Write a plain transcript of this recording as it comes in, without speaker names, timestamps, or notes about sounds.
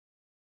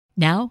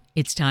Now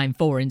it's time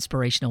for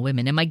Inspirational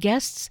Women and my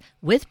guests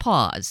with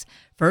Pause.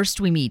 First,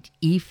 we meet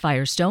Eve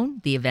Firestone,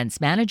 the events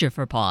manager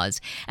for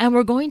Pause, and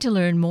we're going to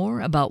learn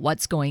more about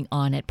what's going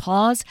on at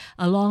Pause,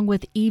 along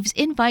with Eve's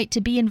invite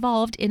to be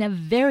involved in a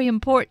very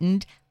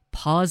important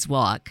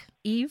PAWSwalk.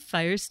 Eve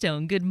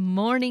Firestone, good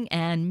morning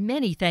and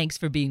many thanks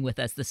for being with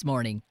us this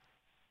morning.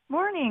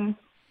 Morning.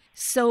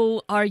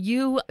 So are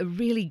you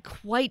really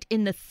quite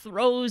in the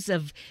throes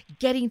of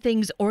getting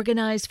things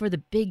organized for the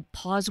big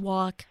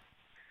PAWSwalk?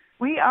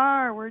 We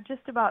are. We're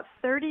just about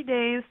 30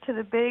 days to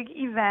the big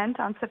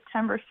event on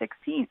September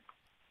 16th.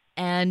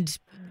 And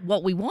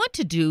what we want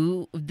to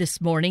do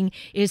this morning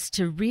is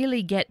to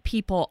really get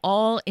people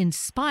all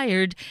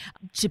inspired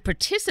to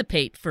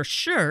participate for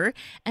sure.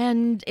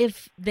 And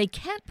if they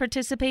can't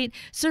participate,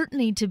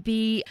 certainly to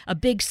be a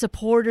big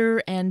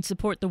supporter and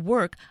support the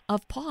work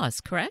of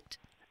PAWS, correct?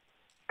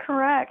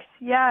 Correct.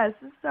 Yes.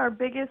 This is our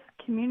biggest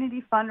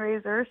community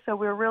fundraiser, so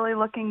we're really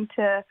looking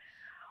to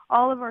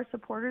all of our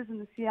supporters in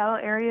the Seattle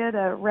area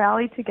to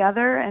rally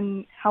together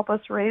and help us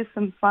raise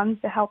some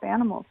funds to help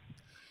animals.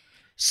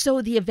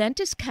 So the event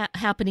is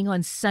happening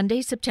on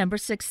Sunday, September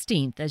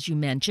 16th, as you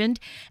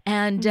mentioned.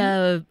 And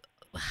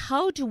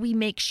how do we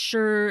make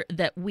sure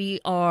that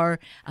we are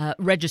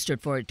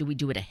registered for it? Do we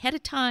do it ahead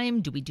of time?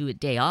 Do we do it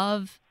day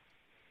of?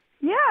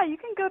 Yeah, you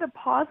can go to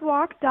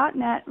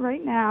PAWSwalk.net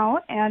right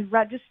now and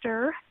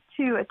register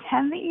to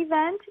attend the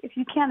event. If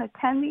you can't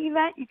attend the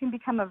event, you can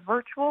become a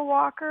virtual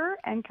walker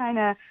and kind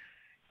of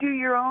do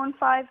your own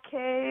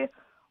 5K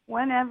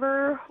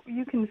whenever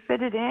you can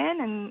fit it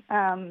in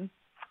and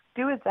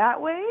do it that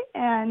way.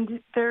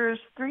 And there's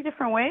 3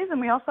 different ways, and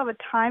we also have a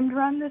timed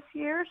run this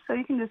year, so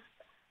you can just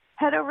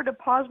head over to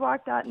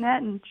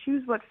PAWSwalk.net and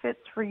choose what fits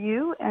for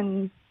you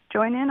and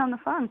join in on the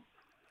fun.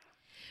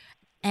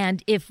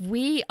 And if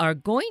we are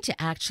going to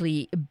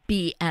actually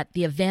be at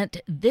the event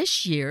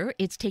this year,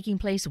 it's taking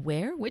place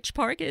where? Which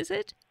park is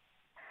it?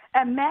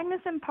 At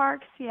Magnuson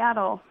Park,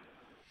 Seattle.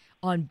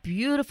 On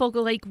beautiful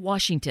Lake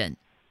Washington.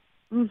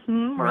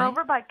 Mm-hmm. We're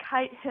over by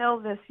Kite Hill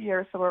this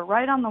year, so we're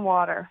right on the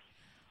water.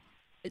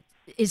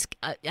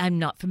 I'm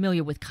not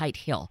familiar with Kite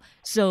Hill,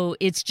 so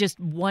it's just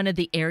one of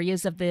the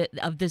areas of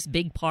this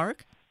big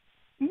park?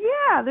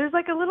 Yeah, there's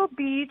like a little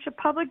beach, a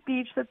public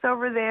beach that's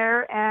over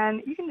there,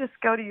 and you can just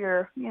go to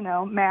your,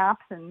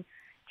 maps and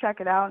check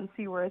it out and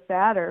see where it's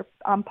at. Or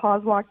on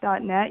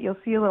PAWSwalk.net, you'll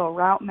see a little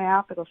route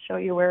map. It'll show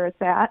you where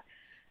it's at.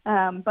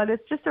 But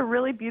it's just a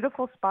really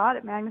beautiful spot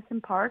at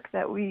Magnuson Park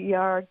that we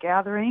are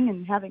gathering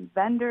and having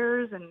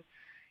vendors and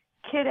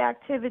kid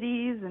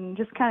activities and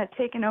just kind of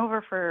taking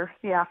over for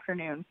the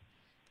afternoon.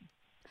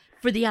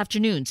 For the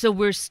afternoon. So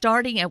we're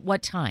starting at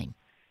what time?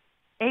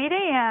 8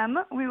 a.m.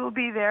 we will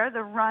be there.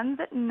 The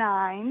run's at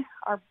 9.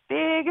 Our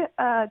big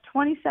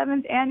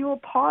 27th annual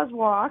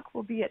PAWSwalk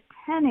will be at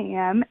 10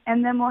 a.m.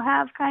 And then we'll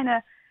have kind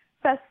of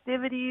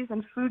festivities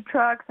and food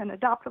trucks and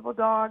adoptable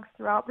dogs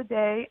throughout the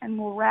day, and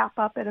we'll wrap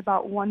up at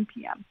about 1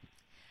 p.m.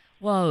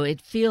 Whoa,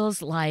 it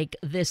feels like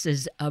this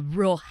is a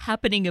real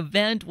happening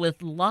event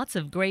with lots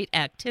of great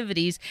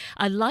activities.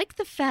 I like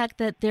the fact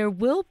that there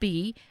will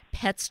be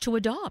pets to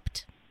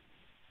adopt.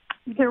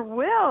 There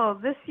will.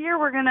 This year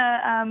we're going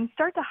to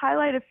start to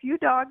highlight a few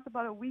dogs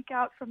about a week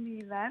out from the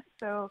event.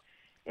 So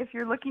if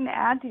you're looking to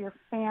add to your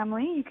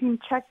family, you can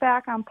check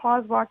back on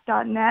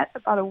PAWSwalk.net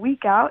about a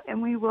week out,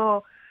 and we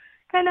will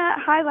kind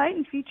of highlight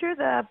and feature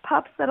the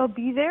pups that'll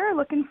be there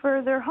looking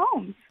for their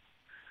homes.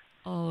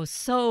 Oh,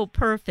 so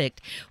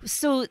perfect.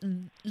 So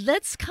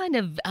let's kind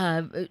of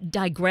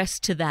digress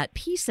to that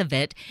piece of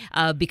it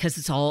because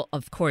it's all,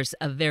 of course,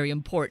 a very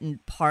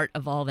important part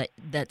of all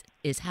that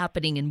is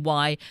happening and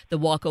why the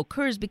walk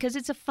occurs, because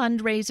it's a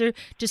fundraiser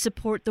to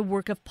support the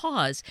work of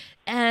PAWS.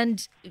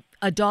 And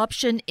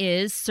adoption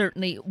is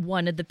certainly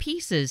one of the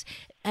pieces.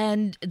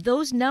 And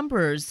those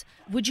numbers,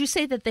 would you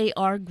say that they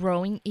are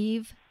growing,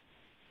 Eve?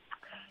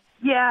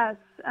 Yes.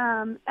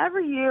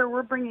 Every year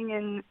we're bringing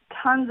in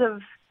tons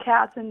of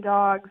cats and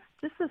dogs.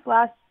 Just this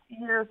last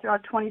year,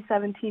 throughout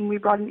 2017, we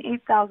brought in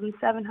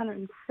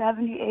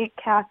 8,778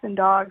 cats and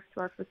dogs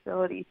to our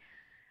facility.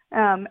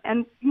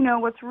 And,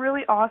 what's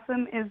really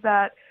awesome is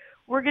that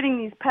we're getting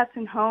these pets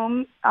in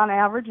home on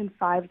average in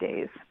 5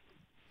 days.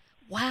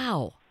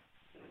 Wow.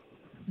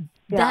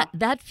 Yeah.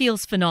 That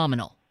feels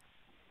phenomenal.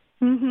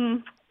 Mm-hmm.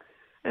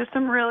 There's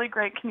some really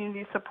great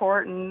community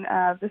support, and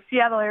the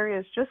Seattle area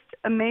is just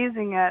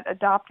amazing at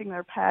adopting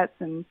their pets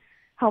and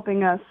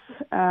helping us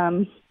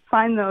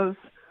find those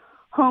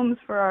homes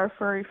for our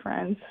furry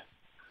friends.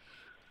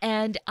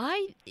 And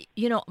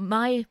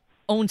my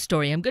own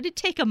story, I'm going to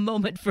take a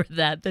moment for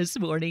that this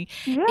morning,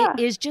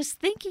 is just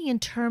thinking in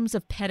terms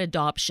of pet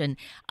adoption.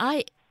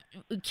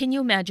 Can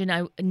you imagine?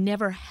 I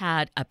never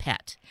had a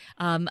pet.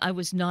 I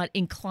was not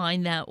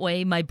inclined that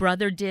way. My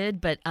brother did,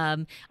 but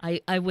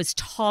I was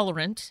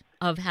tolerant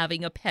of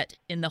having a pet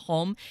in the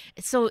home.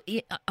 So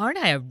aren't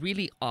I a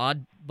really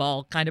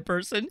oddball kind of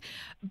person?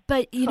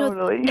 But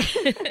Totally.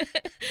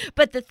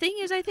 but the thing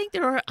is, I think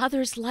there are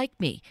others like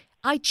me.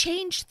 I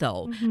changed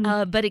though,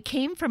 Mm-hmm. but it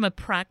came from a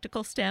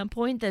practical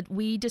standpoint that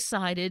we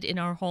decided in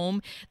our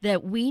home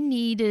that we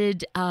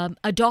needed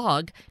a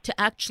dog to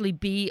actually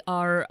be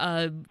our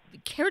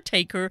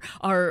caretaker,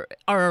 our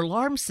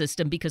alarm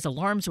system, because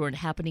alarms weren't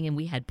happening and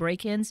we had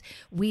break-ins.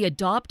 We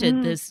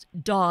adopted this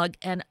dog,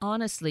 and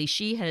honestly,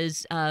 she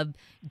has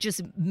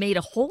just made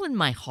a hole in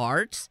my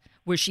heart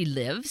where she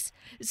lives.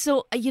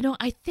 So,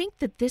 I think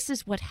that this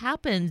is what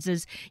happens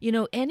is,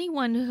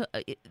 anyone,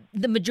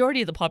 the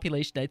majority of the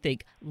population, I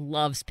think,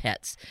 loves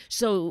pets.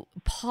 So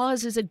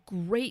Paws is a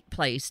great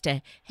place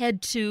to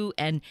head to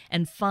and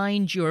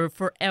find your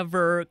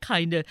forever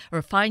kind of,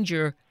 or find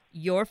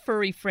your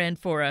furry friend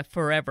for a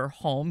forever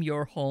home,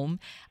 your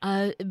home.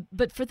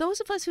 But for those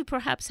of us who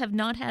perhaps have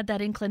not had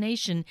that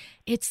inclination,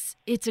 it's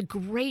a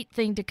great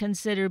thing to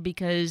consider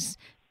because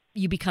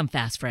you become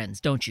fast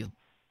friends, don't you?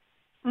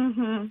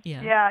 Mhm.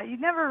 Yeah. Yeah, you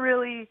never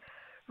really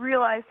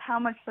realize how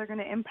much they're going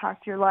to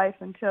impact your life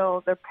until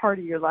they're part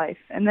of your life,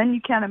 and then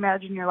you can't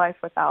imagine your life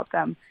without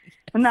them.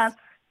 And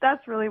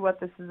that's really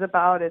what this is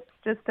about. It's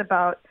just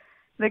about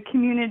the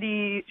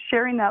community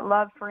sharing that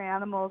love for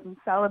animals and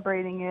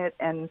celebrating it,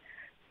 and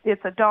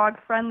it's a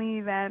dog-friendly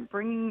event,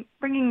 bringing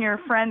your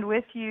friend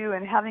with you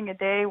and having a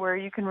day where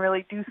you can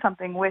really do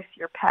something with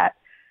your pet.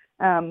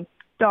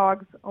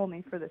 Dogs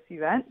only for this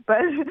event,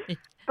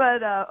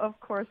 but of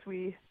course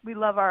we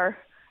love our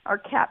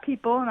cat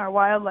people and our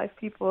wildlife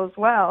people as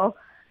well.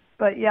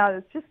 But yeah,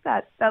 it's just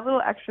that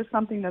little extra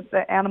something that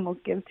the animals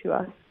give to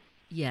us.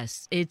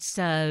 Yes, it's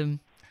I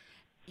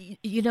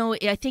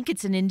think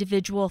it's an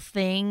individual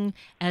thing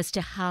as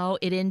to how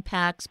it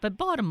impacts, but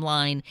bottom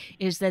line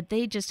is that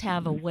they just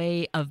have a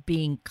way of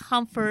being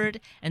comfort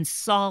and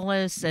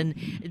solace, and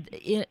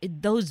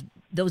those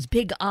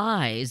big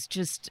eyes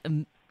just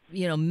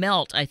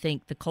melt, I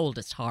think, the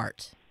coldest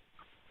heart.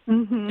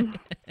 Mhm.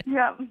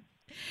 Yeah.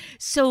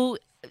 So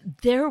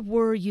there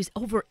were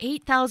over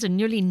 8,000,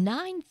 nearly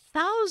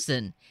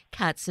 9,000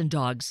 cats and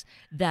dogs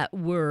that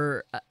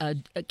were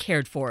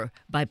cared for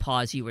by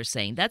Paws, you were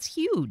saying. That's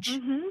huge.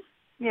 Mhm.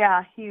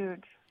 Yeah,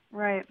 huge.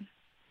 Right.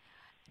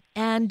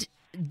 And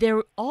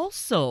there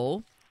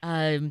also,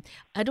 I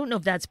don't know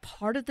if that's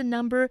part of the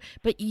number,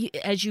 but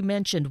as you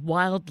mentioned,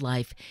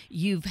 wildlife.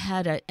 You've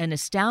had an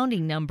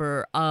astounding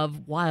number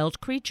of wild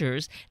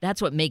creatures.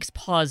 That's what makes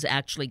Paws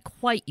actually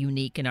quite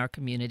unique in our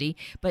community.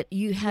 But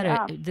you had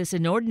Yeah. this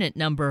inordinate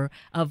number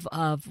of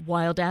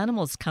wild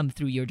animals come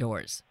through your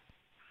doors.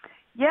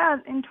 Yeah,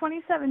 in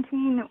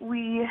 2017,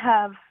 we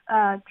have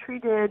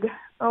treated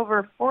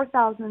over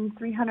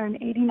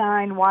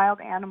 4,389 wild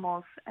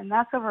animals, and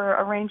that's over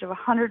a range of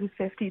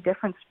 150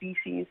 different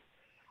species.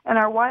 And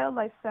our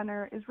wildlife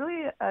center is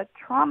really a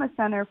trauma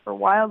center for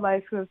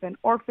wildlife who have been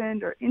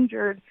orphaned or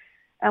injured.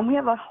 And we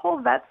have a whole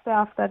vet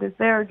staff that is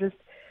there just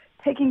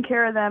taking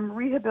care of them,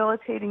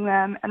 rehabilitating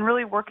them, and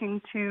really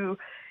working to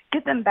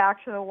get them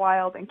back to the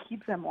wild and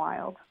keep them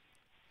wild.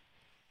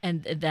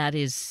 And that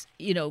is,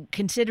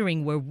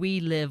 considering where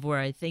we live, where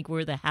I think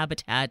we're the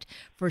habitat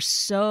for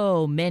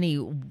so many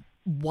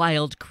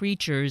wild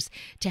creatures,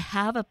 to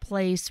have a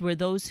place where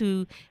those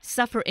who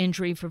suffer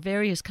injury for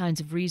various kinds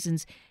of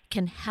reasons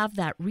can have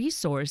that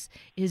resource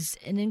is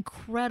an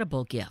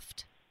incredible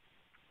gift.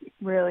 It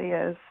really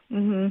is.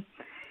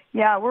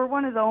 Yeah, we're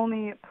one of the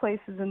only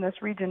places in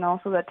this region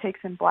also that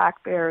takes in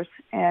black bears.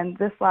 And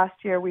this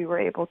last year we were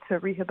able to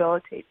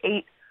rehabilitate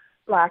 8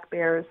 black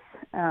bears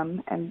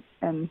and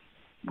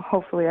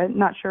hopefully, I'm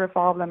not sure if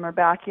all of them are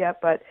back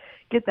yet, but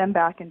get them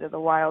back into the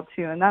wild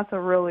too. And that's a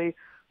really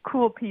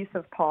cool piece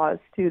of Paws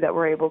too, that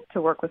we're able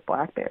to work with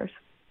black bears.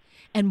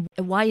 And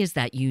why is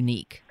that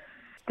unique?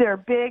 They're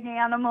big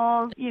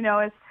animals.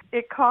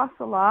 It costs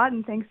a lot,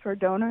 and thanks to our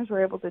donors,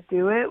 we're able to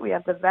do it. We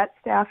have the vet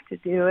staff to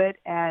do it,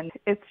 and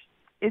it's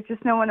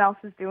just no one else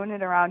is doing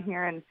it around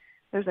here, and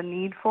there's a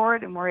need for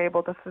it, and we're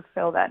able to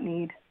fulfill that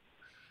need.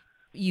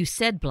 You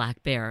said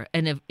black bear,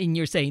 and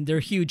you're saying they're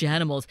huge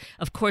animals.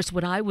 Of course,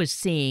 what I was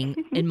seeing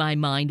in my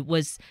mind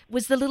was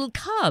the little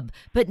cub.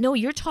 But no,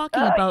 you're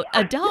talking about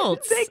Yeah.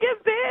 adults. They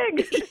get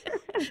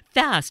big.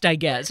 Fast, I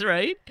guess,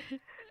 right?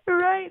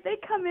 Right. They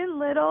come in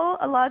little.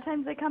 A lot of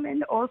times they come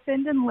in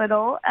orphaned and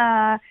little.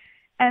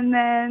 And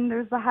then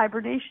there's the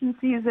hibernation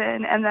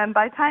season. And then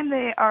by the time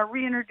they are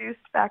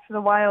reintroduced back to the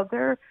wild,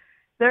 they're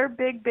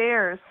big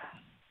bears.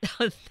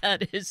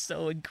 That is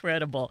so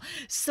incredible.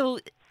 So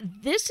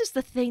this is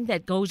the thing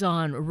that goes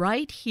on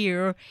right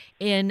here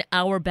in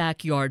our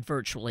backyard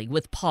virtually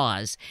with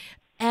Paws.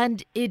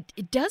 And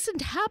it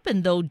doesn't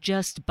happen, though,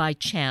 just by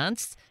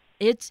chance.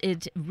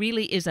 It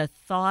really is a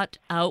thought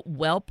out,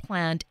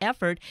 well-planned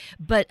effort,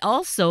 but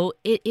also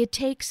it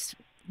takes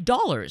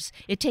dollars.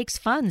 It takes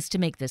funds to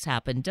make this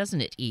happen,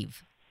 doesn't it,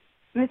 Eve?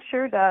 It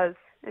sure does.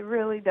 It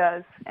really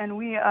does. And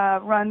we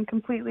run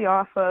completely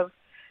off of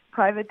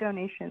private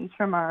donations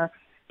from our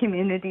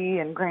community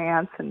and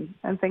grants and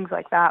things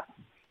like that.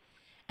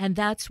 And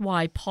that's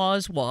why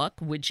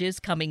PAWSwalk, which is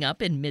coming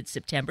up in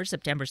mid-September,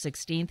 September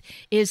 16th,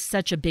 is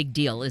such a big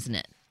deal, isn't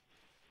it?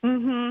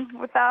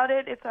 Without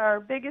it, it's our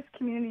biggest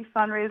community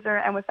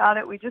fundraiser, and without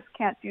it, we just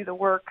can't do the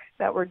work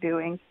that we're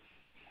doing.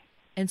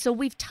 And so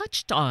we've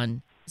touched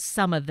on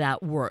some of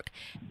that work.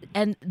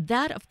 And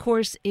that, of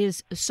course,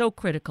 is so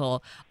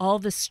critical. All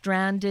the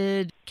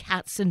stranded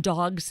cats and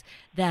dogs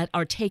that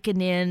are taken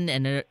in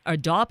and are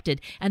adopted.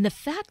 And the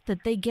fact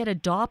that they get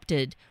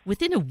adopted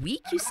within a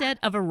week, you said,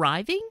 of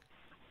arriving?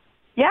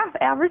 Yeah,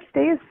 the average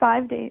stay is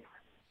 5 days.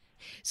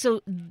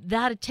 So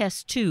that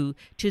attests, too,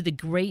 to the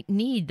great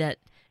need that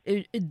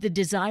the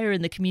desire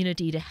in the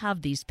community to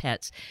have these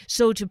pets.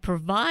 So to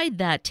provide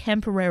that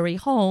temporary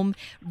home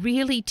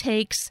really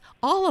takes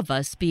all of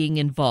us being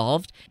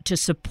involved to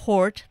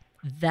support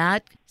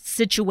that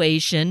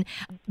situation.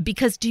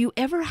 Because do you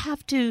ever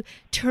have to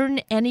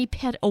turn any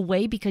pet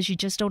away because you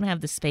just don't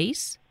have the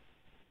space?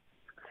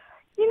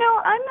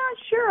 I'm not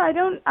sure.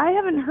 I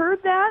haven't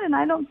heard that, and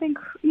I don't think,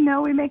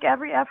 we make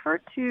every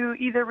effort to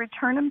either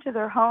return them to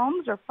their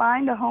homes or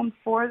find a home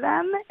for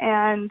them.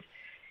 And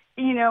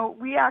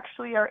we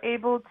actually are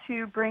able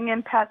to bring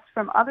in pets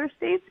from other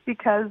states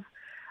because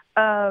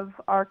of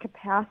our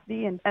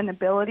capacity and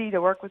ability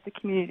to work with the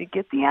community to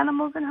get the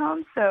animals in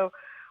homes. So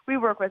we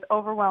work with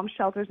overwhelmed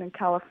shelters in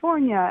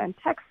California and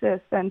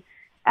Texas, and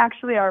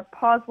actually our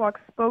PAWSwalk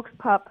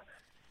spokespup,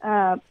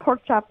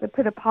 Pork Chop the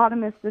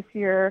Pitopotamus this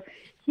year,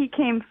 he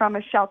came from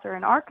a shelter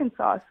in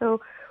Arkansas.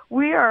 So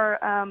we are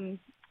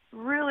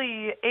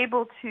really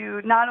able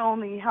to not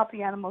only help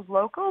the animals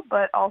local,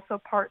 but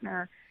also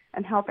partner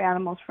and help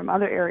animals from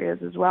other areas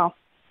as well.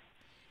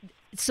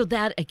 So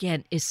that,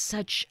 again, is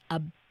such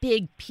a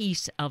big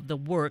piece of the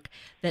work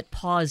that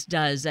PAWS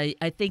does. I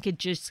think it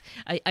just,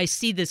 I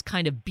see this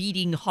kind of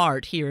beating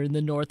heart here in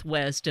the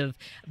Northwest of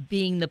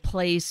being the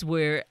place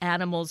where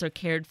animals are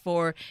cared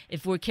for.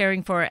 If we're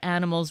caring for our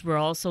animals, we're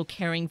also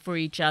caring for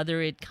each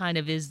other. It kind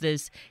of is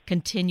this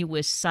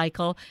continuous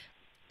cycle.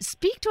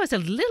 Speak to us a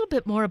little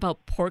bit more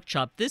about Pork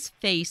Chop. This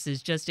face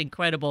is just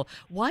incredible.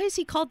 Why is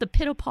he called the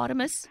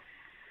Pitopotamus?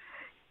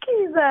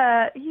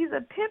 He's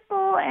a pit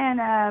bull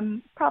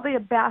and probably a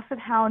basset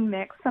hound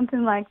mix,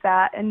 something like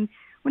that. And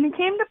when he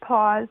came to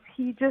PAWS,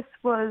 he just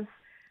was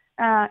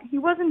he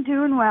wasn't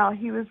doing well.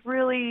 He was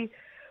really,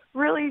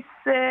 really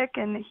sick,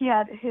 and he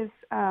had his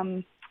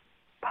claws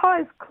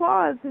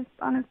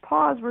on his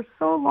paws were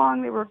so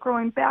long they were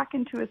growing back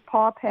into his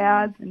paw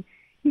pads, and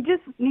he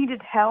just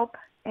needed help.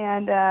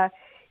 And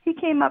he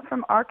came up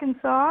from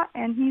Arkansas,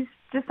 and he's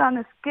just on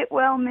this get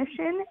well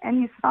mission,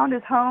 and he's found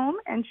his home,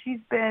 and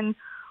she's been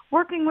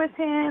working with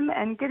him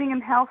and getting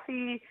him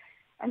healthy.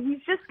 And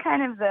he's just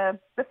kind of the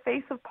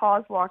face of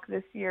PAWSwalk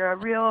this year, a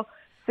real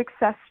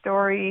success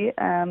story.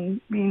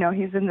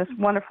 He's in this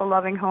wonderful,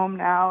 loving home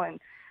now, and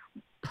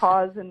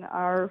PAWS and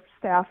our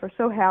staff are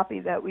so happy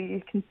that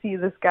we can see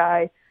this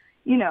guy,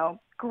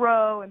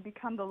 grow and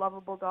become the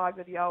lovable dog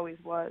that he always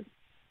was.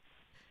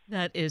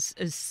 That is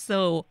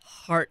so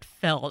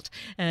heartfelt.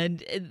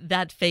 And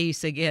that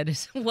face, again,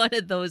 is one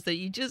of those that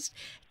you just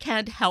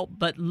can't help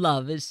but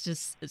love. It's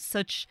just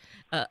such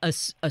a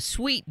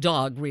sweet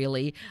dog,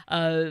 really.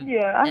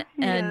 Yeah,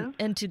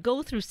 and to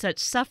go through such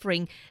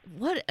suffering,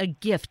 what a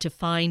gift to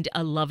find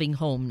a loving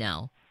home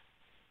now.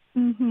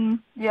 Mm-hmm.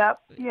 Yep.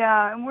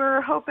 Yeah, and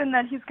we're hoping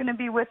that he's going to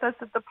be with us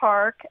at the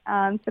park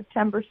on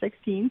September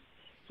 16th.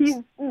 He's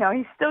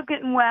still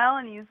getting well,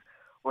 and he's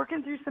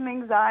working through some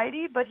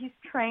anxiety, but he's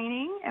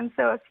training, and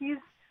so if he's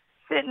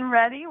fit and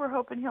ready, we're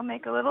hoping he'll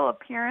make a little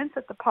appearance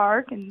at the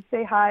park and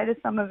say hi to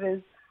some of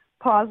his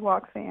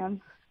PAWSwalk fans.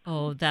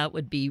 Oh, that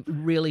would be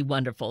really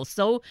wonderful.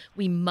 So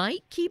we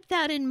might keep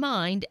that in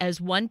mind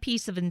as one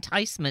piece of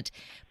enticement,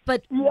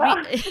 but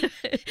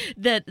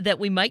that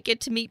we might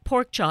get to meet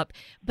Pork Chop.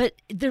 But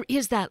there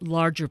is that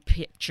larger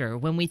picture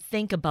when we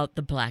think about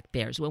the black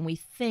bears, when we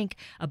think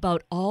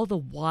about all the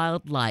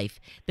wildlife,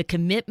 the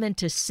commitment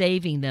to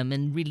saving them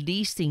and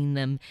releasing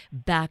them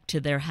back to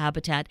their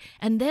habitat,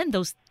 and then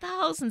those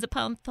thousands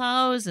upon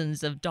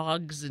thousands of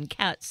dogs and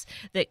cats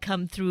that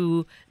come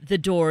through the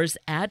doors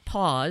at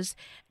PAWS,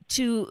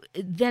 to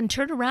then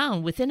turn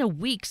around within a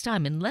week's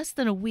time, in less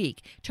than a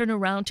week, turn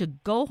around to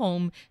go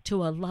home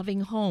to a loving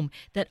home,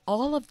 that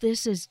all of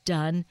this is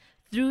done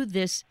through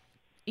this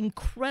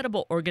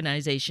incredible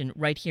organization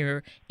right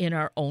here in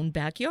our own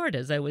backyard,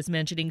 as I was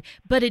mentioning.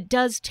 But it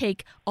does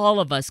take all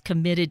of us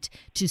committed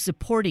to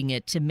supporting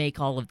it to make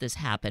all of this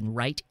happen.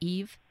 Right,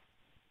 Eve?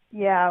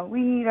 Yeah,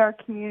 we need our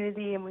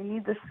community and we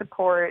need the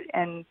support.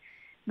 And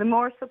the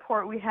more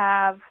support we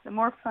have, the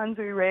more funds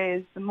we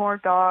raise, the more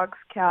dogs,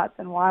 cats,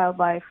 and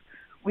wildlife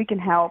we can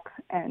help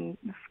and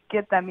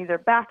get them either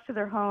back to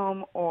their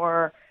home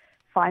or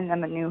find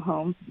them a new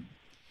home.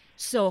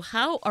 So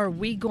how are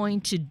we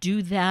going to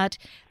do that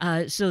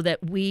so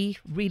that we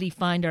really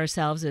find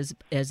ourselves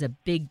as a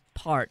big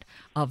part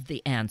of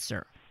the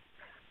answer?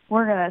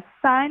 We're going to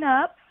sign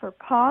up for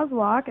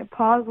PAWSwalk at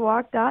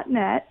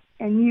PAWSwalk.net,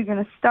 and you're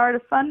going to start a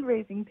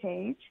fundraising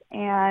page.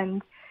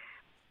 And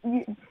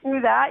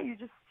through that,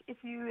 if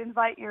you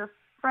invite your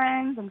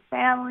friends and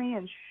family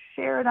and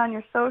share it on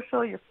your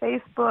social, your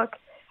Facebook,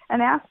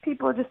 and ask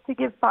people just to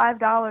give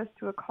 $5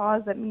 to a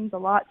cause that means a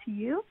lot to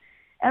you,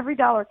 every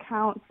dollar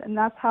counts. And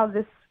that's how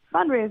this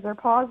fundraiser,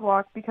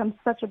 PAWSwalk, becomes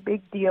such a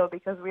big deal,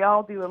 because we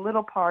all do a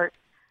little part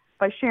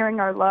by sharing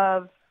our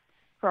love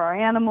for our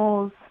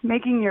animals,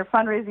 making your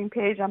fundraising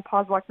page on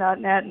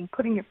PAWSwalk.net and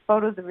putting your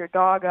photos of your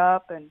dog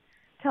up and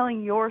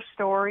telling your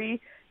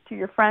story to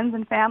your friends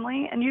and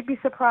family. And you'd be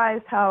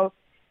surprised how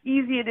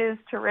easy it is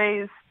to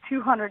raise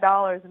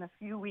 $200 in a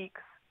few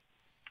weeks.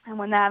 And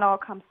when that all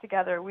comes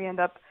together, we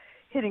end up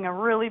hitting a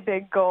really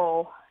big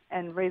goal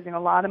and raising a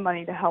lot of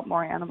money to help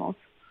more animals.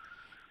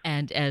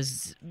 And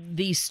as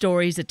these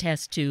stories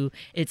attest to,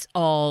 it's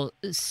all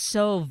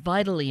so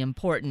vitally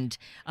important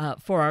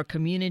for our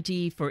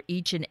community, for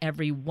each and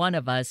every one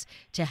of us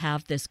to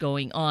have this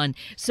going on.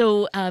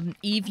 So,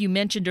 Eve, you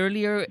mentioned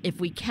earlier, if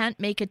we can't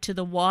make it to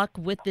the walk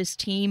with this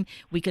team,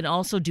 we can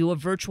also do a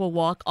virtual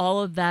walk.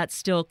 All of that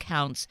still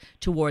counts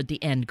toward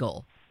the end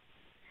goal.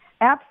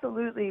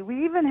 Absolutely.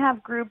 We even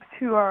have groups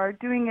who are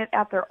doing it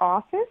at their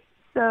office.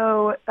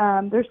 So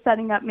they're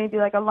setting up maybe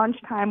like a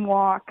lunchtime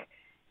walk,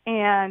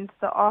 and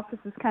the office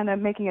is kind of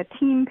making a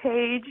team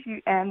page,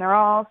 and they're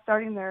all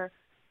starting their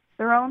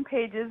own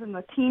pages, and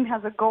the team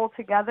has a goal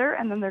together,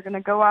 and then they're going to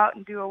go out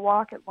and do a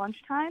walk at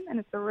lunchtime, and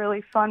it's a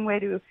really fun way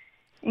to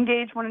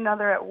engage one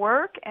another at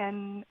work,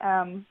 and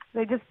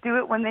they just do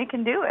it when they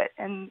can do it,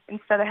 and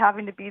instead of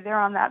having to be there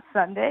on that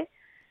Sunday,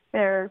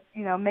 they're,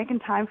 making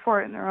time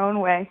for it in their own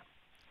way.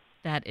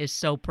 That is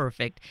so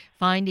perfect.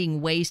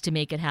 Finding ways to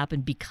make it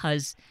happen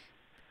because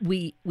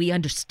we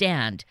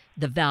understand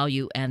the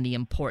value and the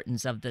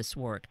importance of this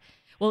work.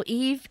 Well,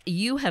 Eve,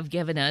 you have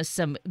given us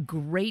some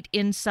great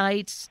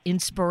insights,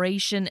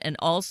 inspiration, and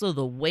also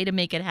the way to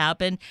make it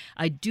happen.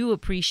 I do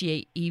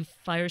appreciate, Eve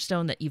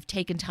Firestone, that you've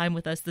taken time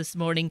with us this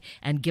morning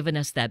and given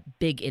us that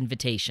big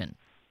invitation.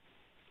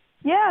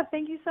 Yeah,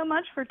 thank you so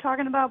much for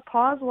talking about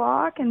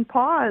PAWSwalk and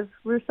Paws.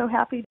 We're so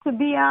happy to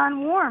be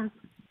on Warm.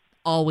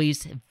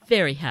 Always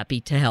very happy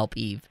to help,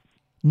 Eve.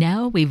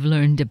 Now we've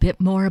learned a bit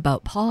more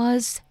about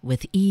Paws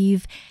with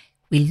Eve.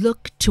 We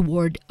look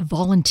toward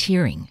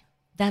volunteering.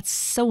 That's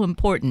so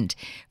important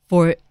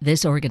for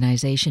this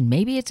organization.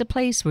 Maybe it's a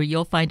place where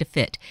you'll find a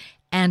fit.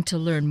 And to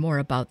learn more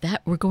about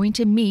that, we're going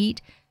to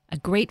meet a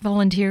great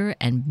volunteer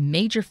and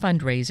major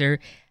fundraiser,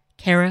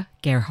 Kara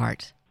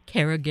Gerhardt.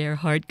 Kara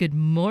Gerhardt, good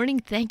morning.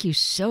 Thank you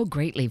so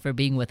greatly for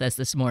being with us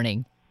this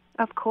morning.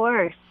 Of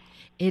course.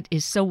 It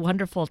is so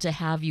wonderful to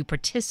have you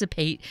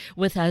participate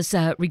with us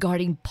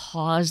regarding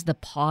Paws, the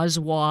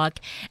PAWSwalk.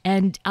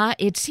 And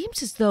it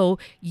seems as though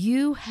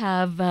you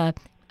have a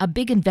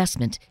big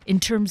investment in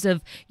terms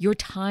of your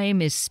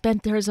time is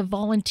spent there as a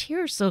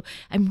volunteer. So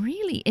I'm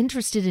really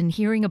interested in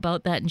hearing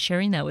about that and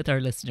sharing that with our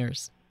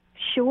listeners.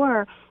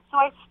 Sure. So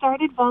I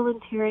started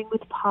volunteering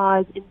with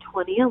Paws in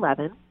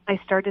 2011. I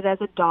started as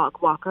a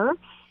dog walker,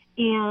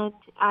 and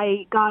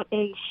I got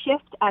a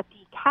shift at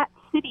the Cat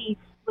City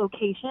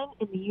location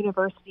in the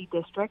University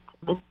District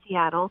in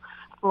Seattle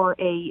for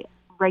a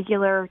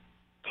regular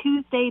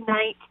Tuesday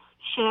night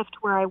shift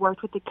where I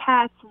worked with the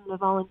cats and the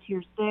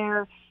volunteers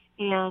there,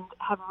 and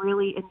have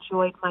really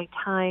enjoyed my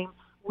time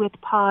with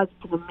Paws.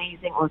 It's an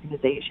amazing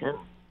organization.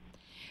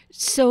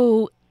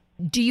 So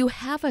do you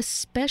have a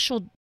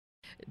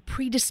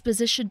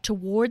predisposition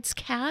towards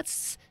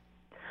cats?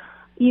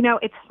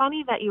 It's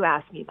funny that you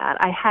asked me that.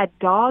 I had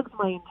dogs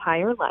my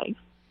entire life.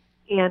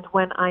 And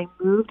when I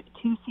moved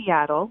to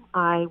Seattle,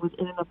 I was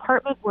in an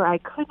apartment where I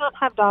could not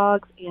have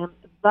dogs and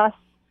thus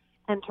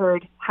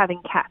entered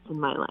having cats in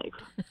my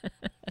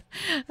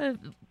life.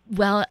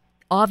 Well,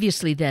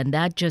 obviously then,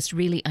 that just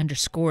really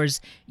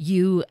underscores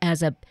you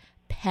as a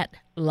pet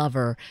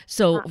lover.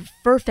 So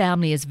fur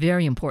family is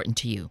very important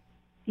to you.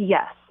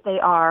 Yes, they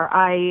are.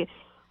 I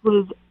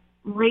was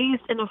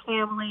raised in a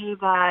family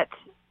that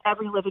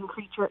every living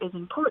creature is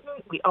important.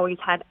 We always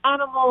had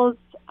animals,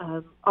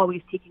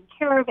 always taking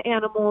care of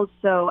animals.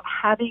 So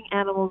having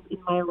animals in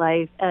my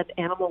life and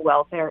animal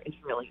welfare is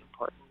really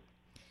important.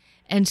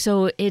 And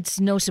so it's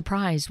no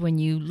surprise when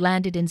you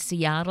landed in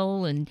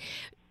Seattle and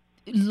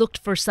looked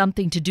for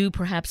something to do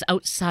perhaps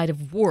outside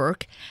of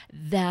work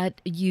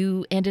that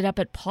you ended up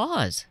at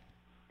Paws.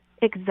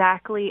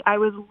 Exactly. I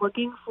was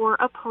looking for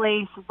a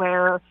place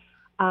where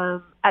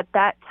at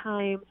that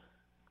time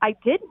I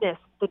did miss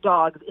the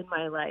dogs in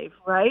my life,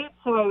 right?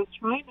 So I was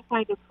trying to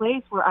find a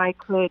place where I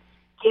could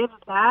give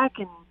back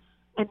and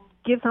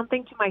give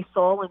something to my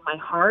soul and my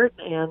heart.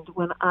 And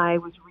when I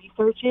was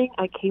researching,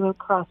 I came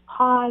across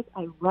Paws.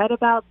 I read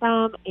about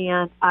them,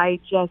 and I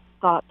just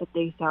thought that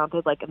they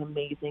sounded like an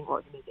amazing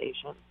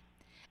organization.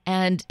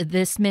 And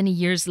this many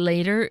years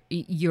later,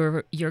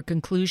 your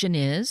conclusion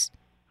is?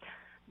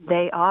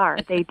 They are.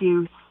 They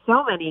do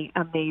so many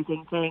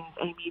amazing things.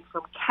 I mean,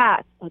 from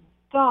cats and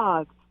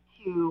dogs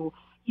to,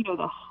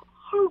 the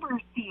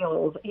harbor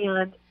seals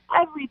and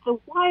the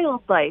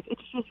wildlife.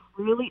 It's just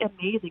really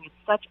amazing. It's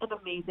such an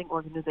amazing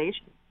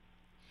organization.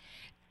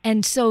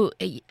 And so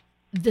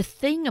the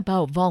thing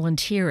about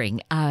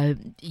volunteering,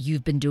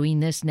 you've been doing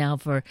this now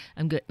for,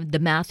 the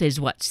math is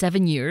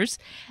 7 years?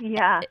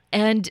 Yeah.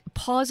 And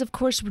Paws, of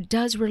course,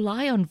 does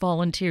rely on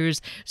volunteers.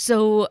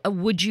 So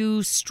would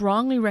you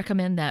strongly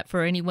recommend that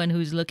for anyone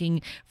who's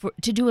looking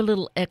to do a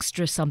little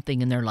extra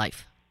something in their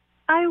life?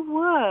 I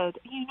would.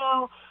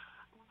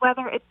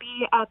 whether it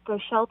be at the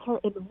shelter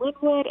in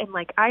Linwood, and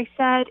like I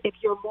said, if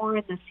you're more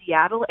in the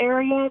Seattle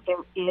area,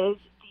 there is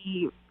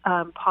the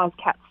Paws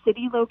Cat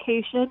City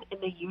location in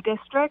the U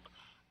District.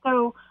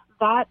 So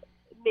that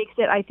makes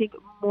it, I think,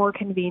 more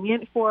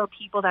convenient for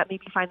people that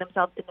maybe find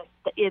themselves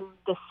in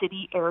the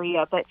city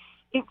area. But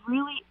it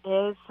really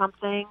is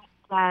something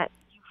that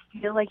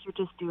you feel like you're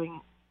just doing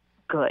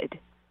good,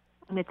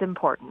 and it's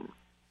important.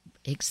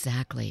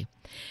 Exactly.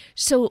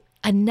 So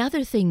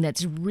another thing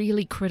that's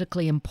really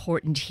critically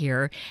important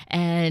here,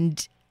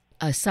 and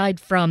aside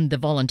from the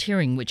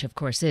volunteering, which of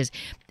course is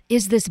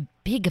this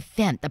big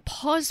event, the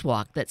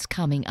PAWSwalk, that's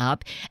coming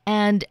up.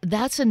 And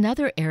that's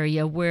another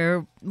area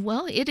where,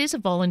 well, it is a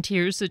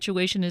volunteer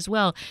situation as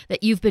well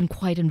that you've been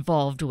quite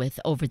involved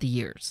with over the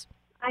years.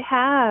 I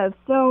have.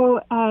 So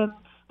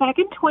back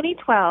in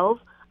 2012,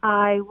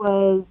 I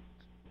was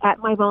at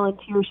my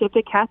volunteership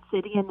at Cat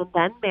City, and the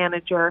then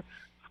manager,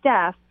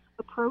 Steph,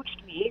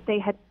 approached me. They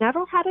had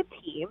never had a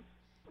team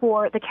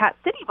for the Cat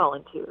City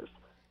volunteers.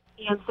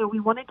 And so we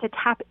wanted to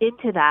tap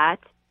into that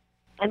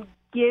and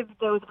give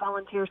those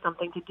volunteers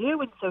something to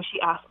do. And so she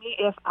asked me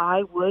if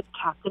I would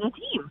captain a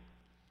team.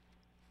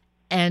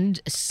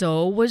 And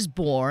so was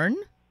born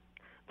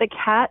the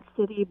Cat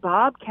City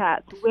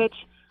Bobcats, which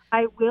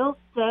I will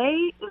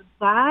say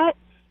that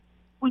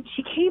when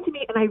she came to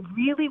me and I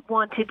really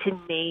wanted to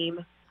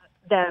name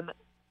them,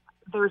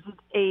 there's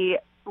a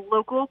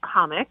local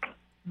comic,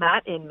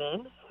 Matt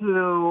Inman,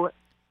 who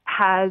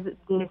has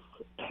this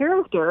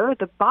character,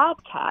 the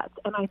Bobcats,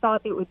 and I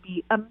thought it would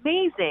be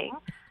amazing.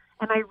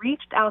 And I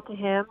reached out to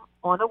him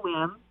on a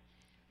whim,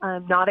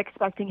 not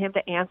expecting him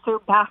to answer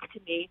back to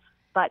me,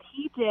 but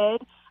he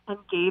did and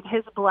gave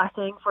his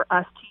blessing for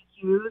us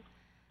to use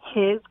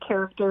his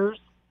characters,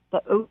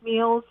 the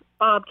Oatmeal's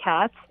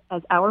Bobcats,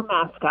 as our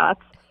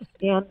mascots,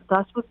 and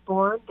thus was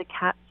born the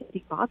Cat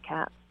City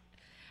Bobcats.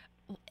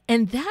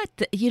 And that,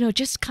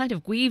 just kind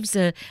of weaves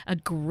a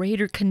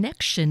greater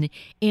connection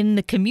in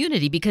the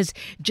community, because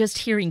just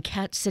hearing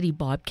Cat City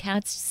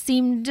Bobcats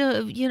seemed,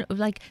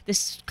 like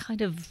this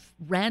kind of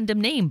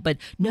random name. But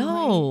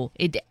no,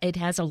 it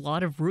has a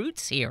lot of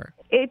roots here.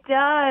 It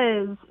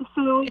does.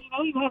 So,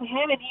 you have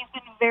him, and he's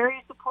been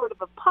very supportive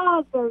of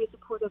PAWS, very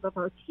supportive of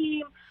our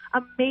team,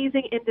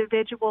 amazing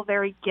individual,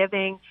 very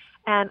giving,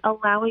 and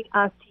allowing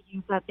us to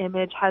use that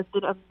image has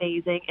been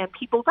amazing. And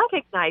people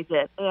recognize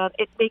it, and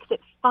it makes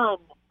it fun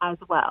as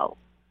well.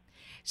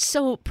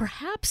 So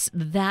perhaps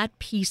that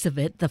piece of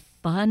it, the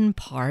fun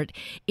part,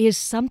 is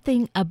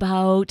something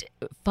about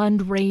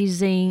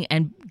fundraising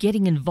and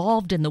getting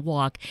involved in the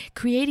walk,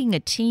 creating a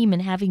team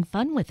and having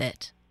fun with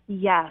it.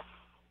 Yes.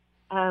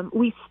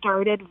 We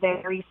started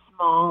very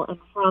small, and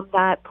from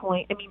that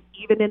point,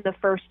 even in the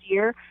first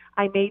year,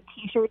 I made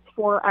T-shirts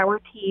for our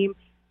team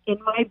in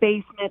my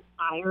basement,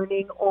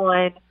 ironing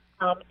on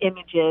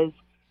images,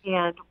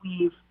 and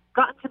we've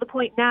gotten to the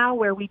point now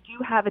where we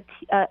do have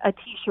a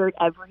T-shirt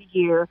every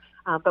year,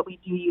 but we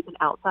do use an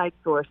outside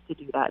source to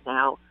do that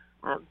now.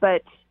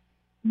 But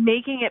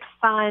making it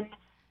fun,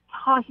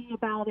 talking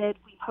about it,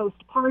 we host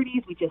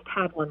parties. We just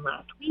had one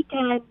last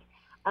weekend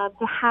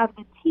to have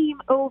the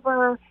team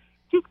over,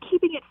 just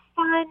keeping it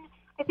fun.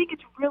 I think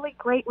it's really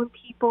great when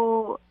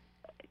people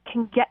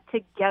can get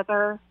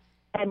together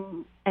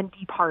and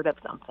be part of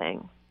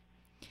something.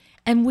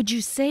 And would you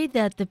say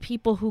that the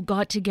people who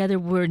got together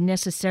were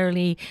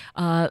necessarily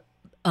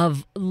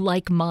of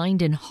like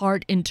mind and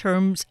heart in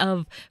terms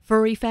of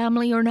furry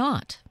family or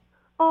not?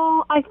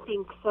 Oh, I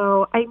think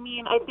so. I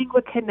think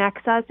what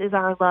connects us is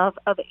our love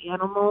of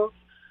animals,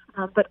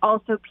 but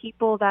also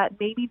people that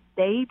maybe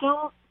they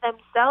don't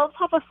themselves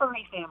have a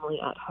furry family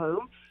at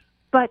home,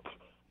 but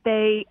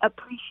they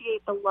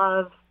appreciate the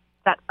love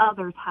that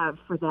others have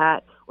for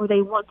that, or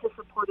they want to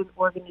support an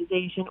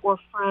organization or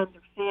friend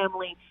or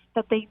family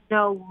that they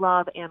know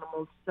love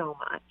animals so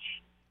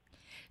much.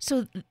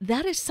 So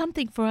that is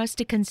something for us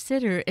to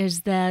consider,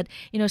 is that,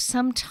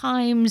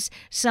 sometimes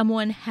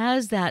someone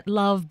has that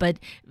love, but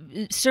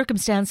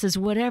circumstances,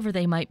 whatever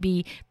they might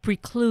be,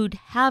 preclude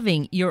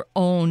having your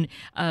own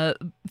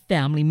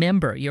family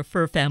member, your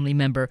fur family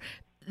member.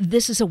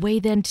 This is a way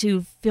then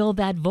to fill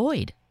that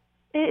void.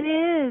 It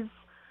is.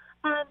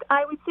 And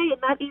I would say,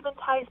 and that even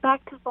ties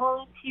back to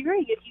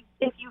volunteering.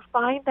 If you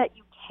find that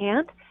you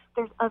can't,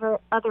 there's other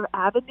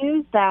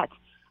avenues that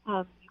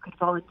you could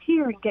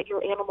volunteer and get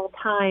your animal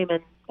time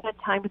and spend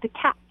time with the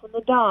cats and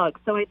the dogs.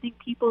 So I think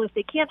people, if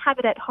they can't have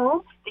it at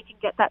home, they can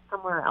get that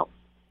somewhere else.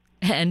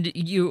 And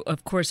you,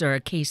 of course, are a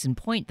case in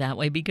point that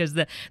way, because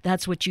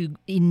that's what you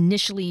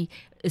initially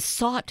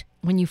sought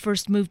when you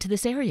first moved to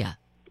this area.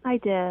 I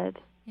did.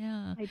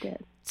 Yeah. I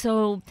did.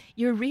 So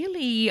you're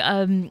really,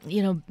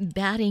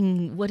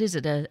 batting, what is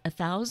it,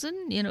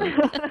 1,000?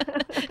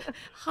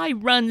 High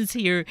runs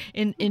here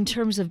in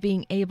terms of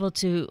being able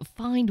to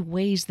find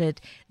ways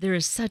that there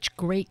is such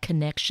great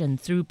connection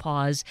through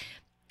PAWS,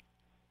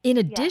 in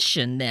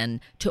addition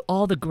then to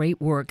all the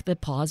great work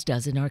that PAWS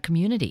does in our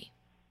community.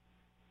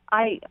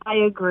 I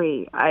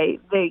agree. I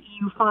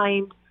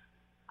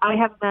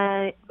have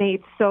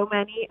made so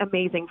many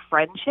amazing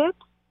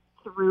friendships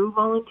through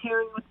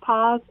volunteering with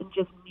PAWS and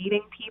just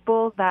meeting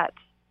people that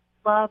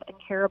love and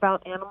care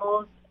about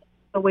animals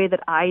the way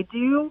that I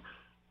do,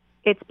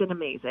 it's been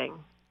amazing.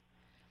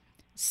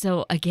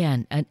 So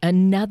again,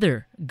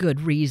 another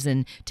good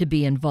reason to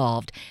be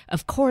involved.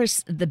 Of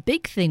course, the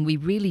big thing we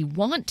really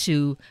want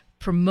to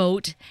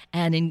promote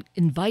and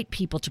invite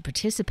people to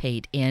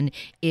participate in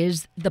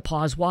is the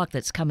PAWSwalk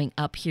that's coming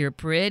up here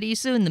pretty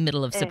soon, the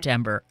middle of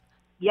September.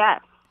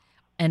 Yes.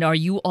 And are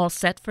you all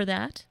set for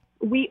that?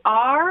 We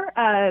are.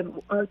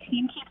 Our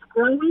team keeps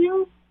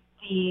growing.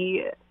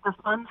 The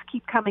funds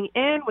keep coming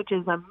in, which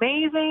is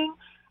amazing.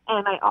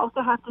 And I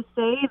also have to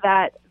say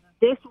that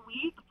this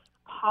week,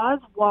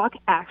 PAWSwalk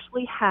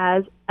actually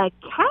has a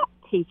cat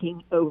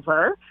taking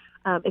over.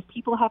 If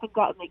people haven't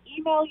gotten the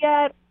email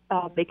yet,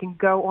 they can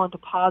go on to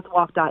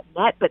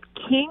PAWSwalk.net. But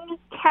King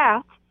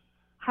Cat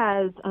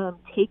has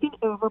taken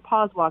over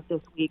PAWSwalk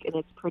this week, and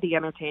it's pretty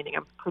entertaining.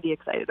 I'm pretty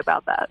excited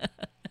about that.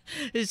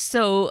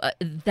 So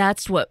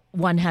that's what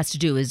one has to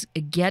do, is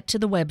get to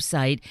the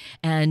website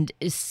and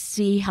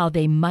see how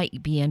they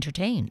might be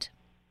entertained.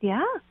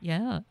 Yeah.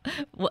 Yeah.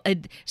 Well,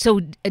 so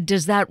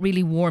does that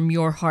really warm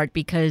your heart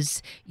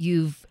because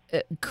you've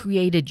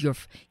created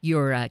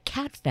your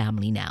cat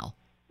family now?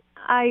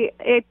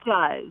 It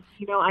does.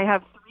 You know, I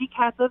have 3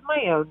 cats of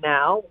my own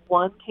now.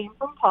 1 came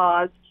from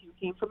PAWS, 2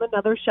 came from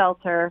another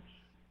shelter,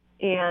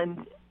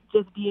 and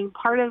just being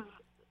part of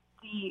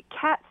the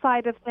cat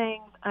side of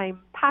things, I'm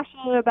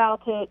passionate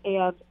about it,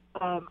 and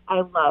I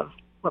love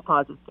what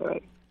PAWS is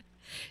doing.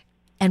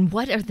 And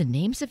what are the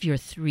names of your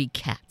 3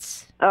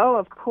 cats? Oh,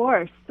 of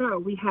course. So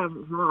we have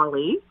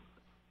Raleigh,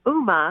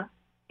 Uma,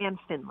 and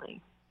Finley.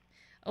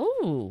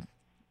 Oh,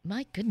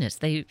 my goodness.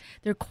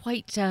 They're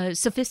quite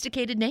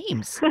sophisticated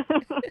names.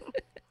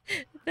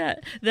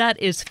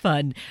 That is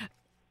fun.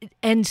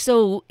 And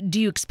so do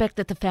you expect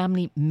that the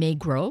family may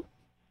grow?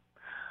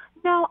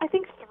 No, I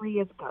think 3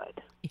 is good.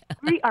 Yeah.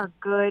 3 are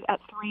good at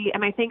 3,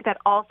 and I think that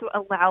also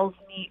allows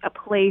me a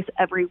place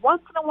every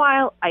once in a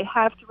while. I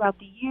have throughout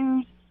the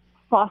years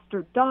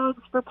fostered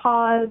dogs for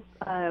PAWS,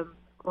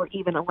 or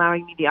even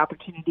allowing me the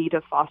opportunity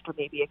to foster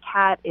maybe a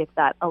cat if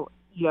that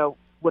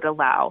would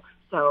allow.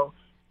 So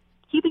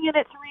keeping it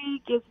at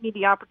 3 gives me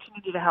the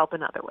opportunity to help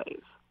in other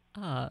ways.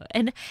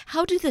 And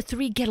how do the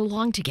 3 get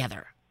along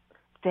together?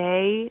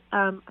 They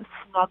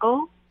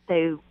snuggle.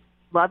 They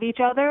love each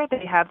other.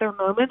 They have their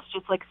moments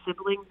just like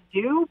siblings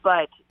do,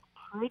 but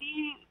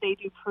they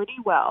do pretty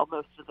well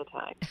most of the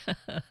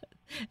time.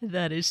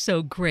 That is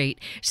so great.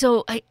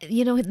 So,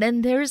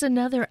 then there's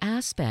another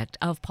aspect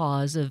of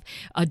PAWS, of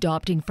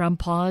adopting from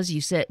PAWS. You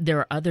said there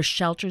are other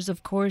shelters,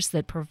 of course,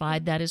 that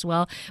provide that as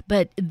well.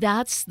 But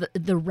that's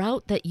the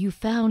route that you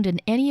found,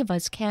 and any of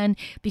us can,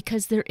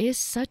 because there is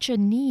such a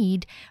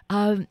need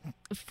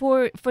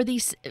for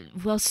these,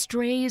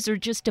 strays or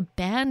just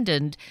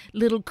abandoned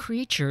little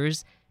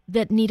creatures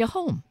that need a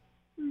home.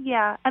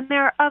 Yeah, and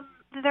there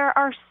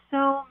are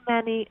so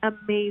many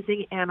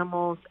amazing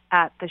animals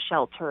at the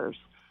shelters.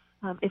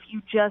 If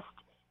you just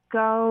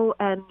go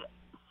and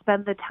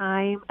spend the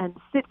time and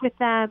sit with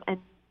them and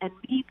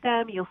meet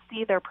them, you'll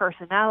see their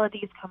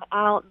personalities come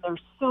out, and there's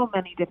so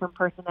many different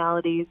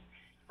personalities.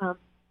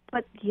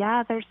 But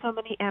yeah, there's so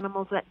many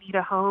animals that need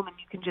a home, and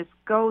you can just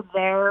go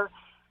there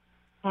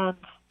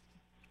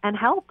and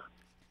help.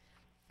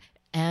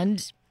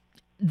 And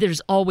there's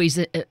always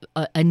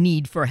a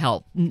need for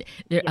help.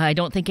 Yeah. I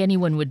don't think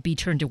anyone would be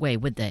turned away,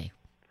 would they?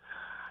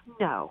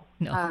 No.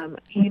 No.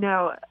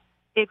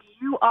 If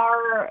you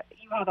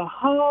have a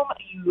home,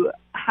 you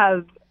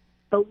have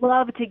the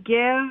love to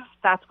give,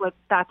 that's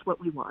what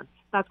we want.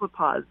 That's what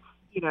PAWS,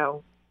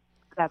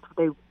 that's what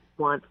they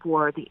want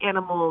for the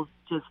animals,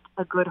 just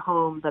a good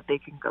home that they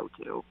can go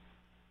to.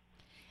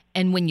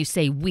 And when you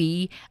say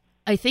we,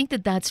 I think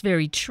that that's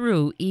very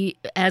true.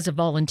 As a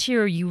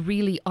volunteer, you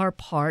really are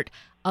part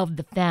of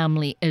the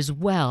family as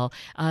well.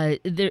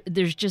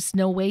 There's just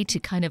no way to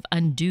kind of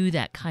undo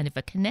that kind of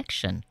a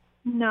connection.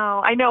 No,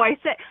 I know. I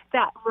say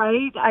that,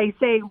 right? I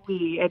say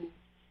we, and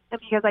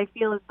because I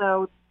feel as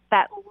though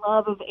that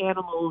love of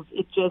animals,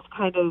 it just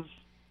kind of,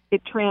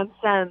 it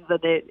transcends,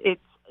 and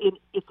it's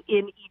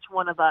in each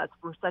one of us.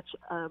 We're such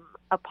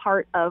a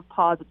part of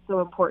PAWS. It's so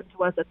important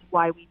to us. That's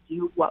why we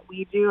do what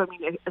we do. I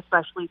mean,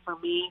 especially for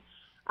me,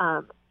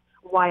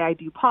 why I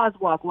do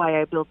PAWSwalk, why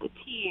I built the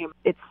team.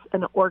 It's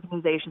an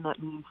organization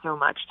that means so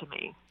much to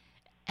me.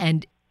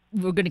 And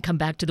we're going to come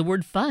back to the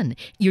word fun.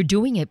 You're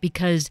doing it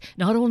because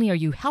not only are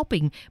you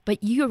helping,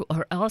 but you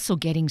are also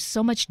getting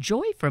so much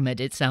joy from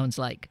it, it sounds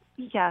like.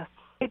 Yes,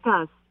 it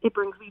does. It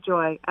brings me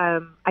joy.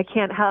 I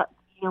can't help,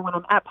 when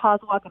I'm at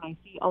PAWSwalk and I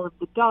see all of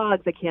the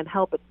dogs, I can't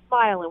help but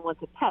smile and want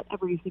to pet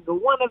every single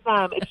one of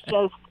them.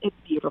 It's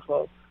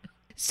beautiful.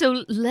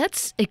 So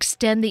let's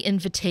extend the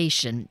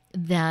invitation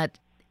that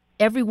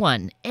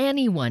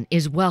anyone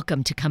is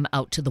welcome to come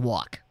out to the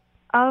walk.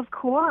 Of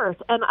course.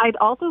 And I'd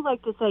also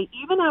like to say,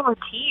 even our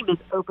team is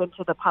open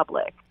to the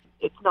public.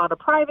 It's not a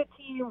private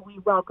team. We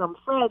welcome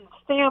friends,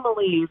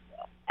 families,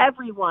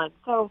 everyone.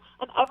 And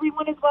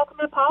everyone is welcome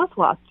at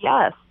PAWSwalk,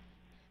 yes.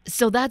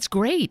 So that's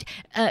great.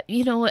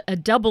 A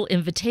double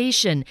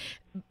invitation,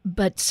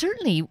 but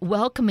certainly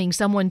welcoming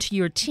someone to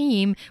your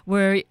team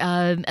where,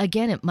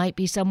 again, it might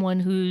be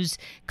someone who's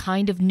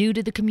kind of new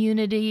to the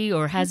community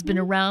or has been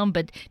around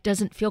but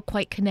doesn't feel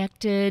quite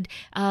connected,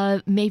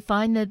 may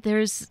find that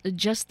there's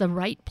just the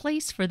right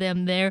place for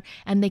them there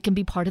and they can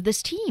be part of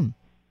this team.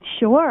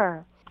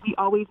 Sure. We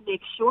always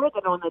make sure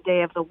that on the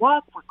day of the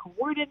walk, we're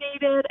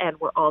coordinated and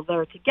we're all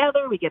there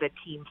together. We get a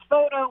team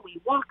photo. We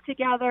walk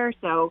together.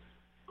 So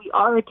we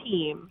are a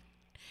team.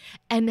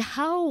 And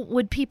how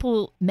would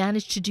people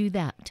manage to do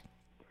that?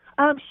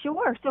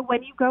 Sure. So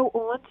when you go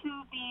onto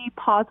the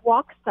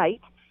PAWSwalk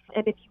site,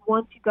 and if you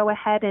want to go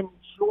ahead and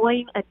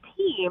join a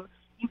team,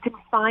 you can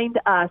find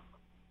us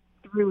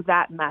through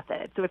that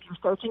method. So if you're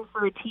searching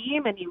for a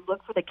team and you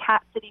look for the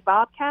Cat City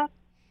Bobcats,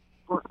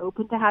 we're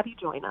open to have you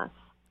join us.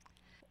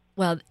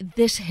 Well,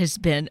 this has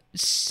been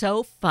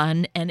so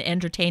fun and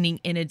entertaining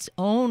in its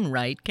own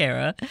right,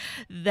 Kara,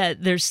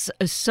 that there's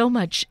so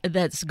much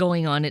that's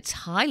going on. It's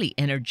highly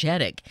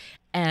energetic.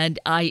 And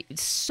I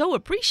so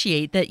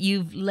appreciate that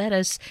you've let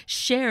us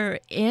share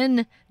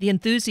in the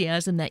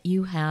enthusiasm that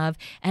you have.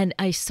 And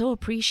I so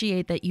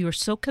appreciate that you are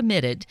so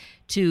committed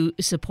to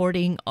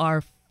supporting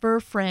our fur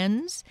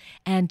friends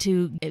and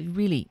to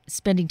really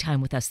spending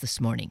time with us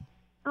this morning.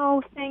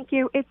 Oh, thank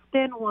you. It's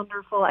been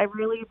wonderful. I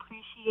really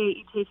appreciate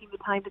you taking the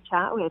time to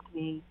chat with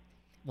me.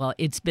 Well,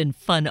 it's been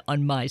fun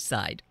on my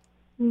side.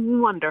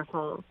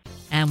 Wonderful.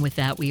 And with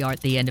that, we are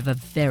at the end of a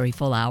very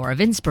full hour of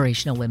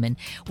Inspirational Women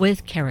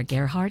with Kara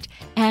Gerhardt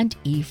and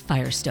Eve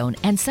Firestone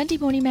and Sunday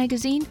Morning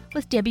Magazine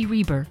with Debbie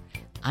Reber.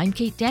 I'm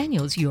Kate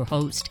Daniels, your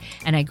host,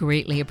 and I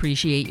greatly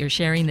appreciate your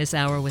sharing this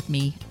hour with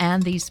me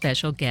and these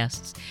special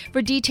guests.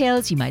 For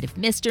details you might have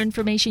missed or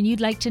information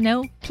you'd like to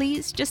know,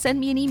 please just send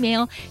me an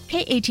email,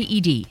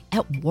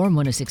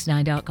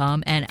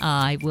 kated@warm1069.com, and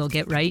I will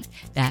get right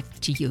back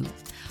to you.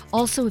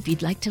 Also, if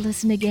you'd like to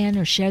listen again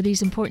or share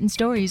these important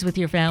stories with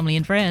your family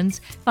and friends,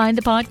 find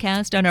the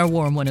podcast on our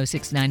Warm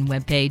 1069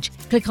 webpage.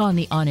 Click on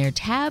the On Air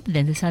tab,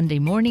 then the Sunday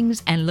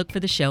mornings, and look for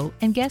the show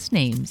and guest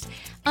names.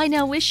 I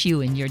now wish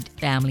you and your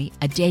family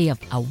a day of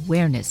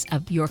awareness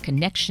of your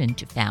connection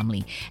to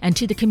family and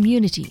to the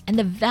community and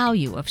the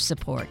value of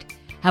support.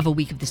 Have a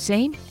week of the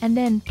same, and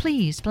then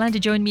please plan to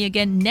join me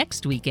again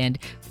next weekend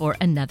for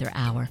another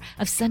hour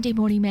of Sunday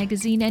Morning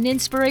Magazine and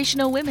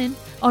Inspirational Women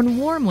on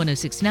Warm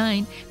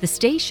 1069, the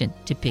station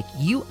to pick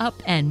you up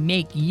and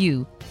make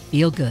you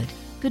feel good.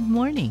 Good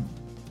morning.